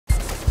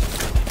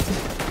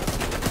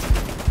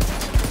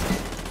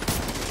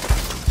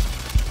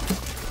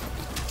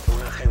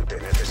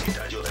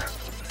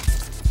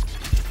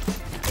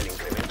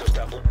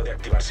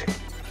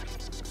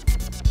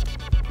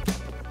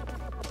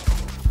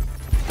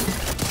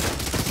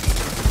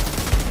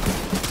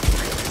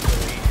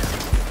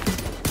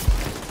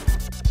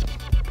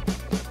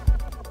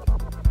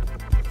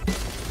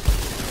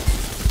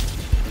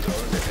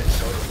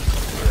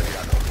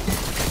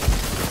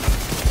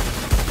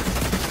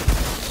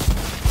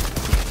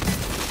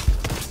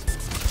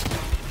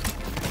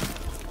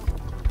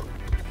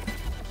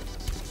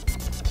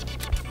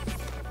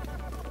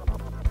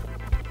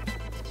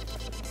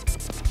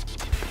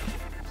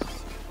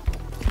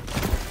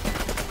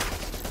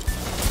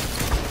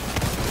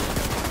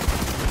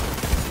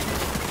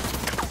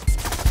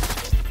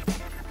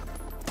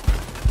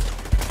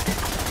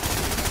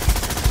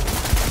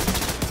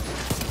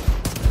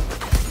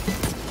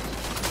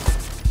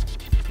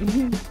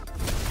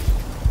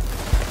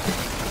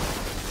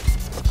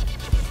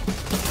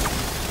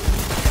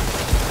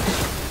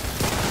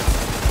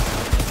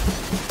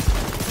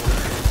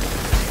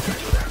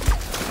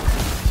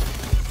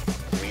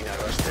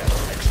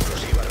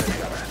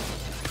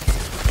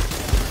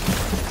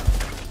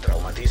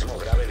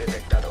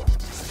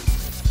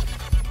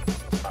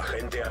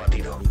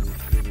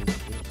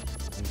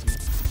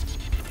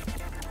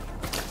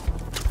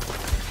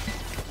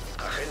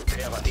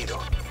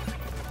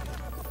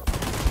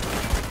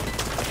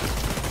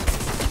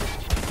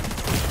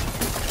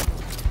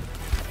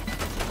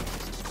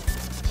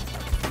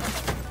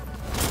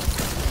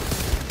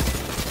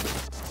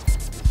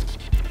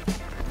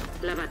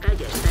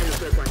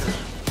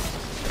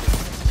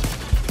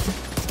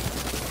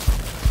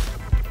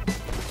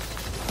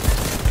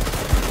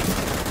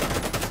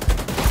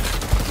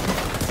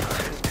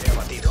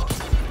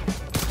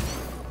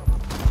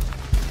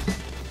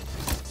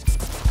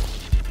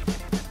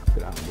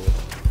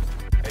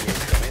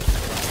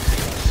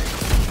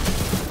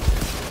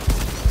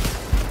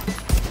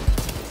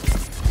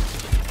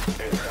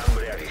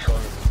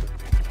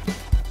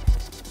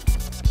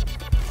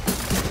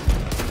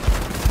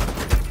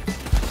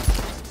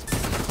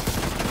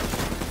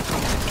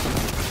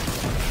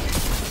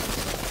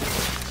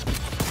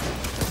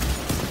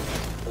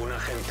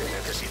gente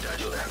necesita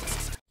ayuda.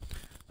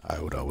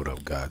 Alright, what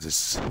up, guys?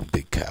 It's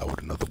Big Cat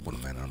with another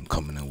one, man. I'm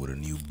coming in with a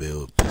new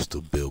build,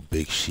 pistol build,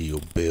 big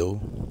shield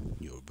build.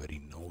 You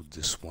already know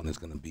this one is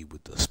gonna be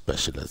with the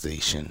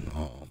specialization,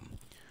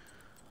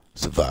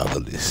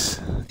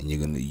 Survivalist, and you're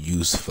gonna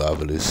use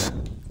Survivalist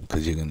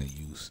because you're gonna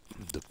use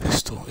the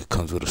pistol. It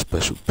comes with a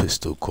special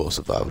pistol called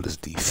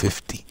Survivalist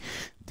D50.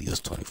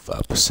 Deals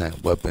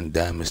 25% weapon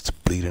damage to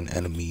bleeding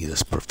enemy.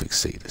 That's perfect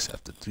status.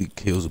 After 3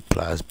 kills,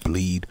 applies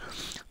bleed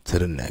to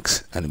the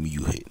next enemy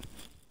you hit.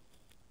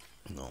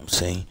 You know what I'm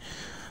saying?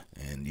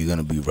 And you're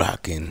gonna be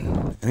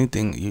rocking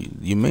anything.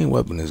 Your main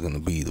weapon is gonna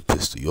be the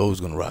pistol. You're always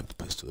gonna rock the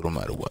pistol. It don't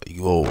matter what.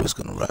 You're always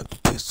gonna rock the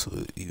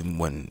pistol, even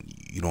when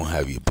you don't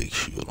have your big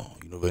shield on.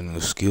 You know, right?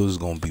 The skills is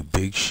gonna be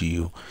big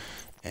shield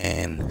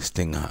and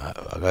sting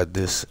hive. I got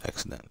this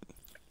accidentally.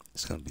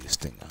 It's gonna be a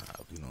sting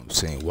hive. You know what I'm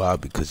saying? Why?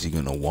 Because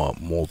you're gonna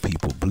want more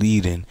people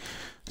bleeding,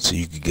 so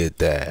you can get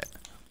that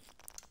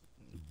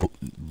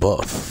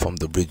buff from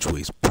the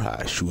Ridgeway's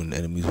pride. Shooting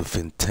enemies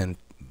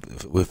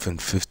within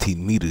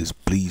 15 meters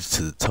bleeds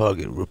to the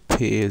target.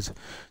 Repairs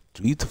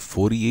 3 to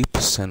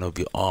 48% of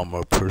your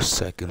armor per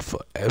second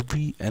for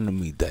every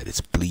enemy that is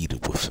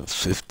bleeding within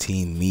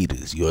 15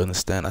 meters. You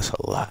understand? That's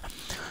a lot.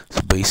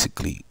 So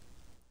basically,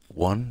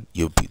 1,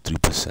 you'll be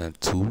 3%,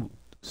 2,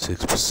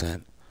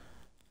 6%,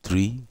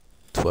 3,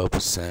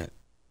 12%,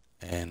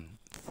 and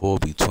 4 will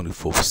be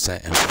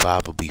 24%, and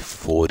 5 will be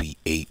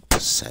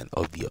 48%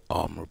 of your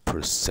armor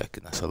per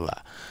second. That's a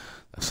lot.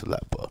 That's a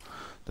lot, but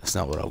that's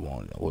not what I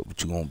want.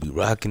 What you're gonna be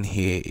rocking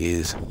here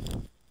is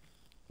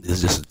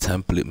just a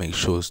template. Make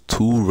sure it's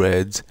 2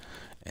 reds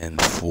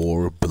and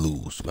 4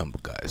 blues. Remember,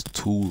 guys,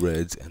 2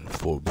 reds and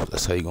 4 blues.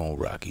 That's how you're gonna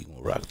rock. You're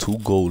gonna rock 2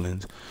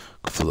 goldens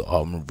for the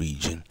armor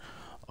region,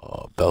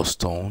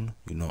 Bellstone,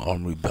 you know,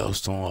 armory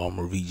Bellstone,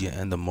 armor region,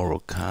 and the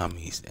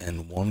Murakamis,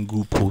 and 1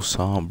 Grupo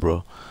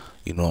Sombra.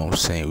 You know what I'm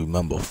saying?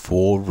 Remember,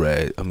 2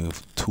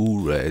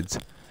 reds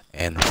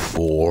and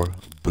 4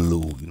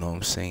 blue. You know what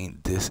I'm saying?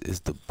 This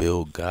is the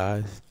build,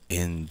 guys.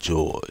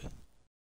 Enjoy.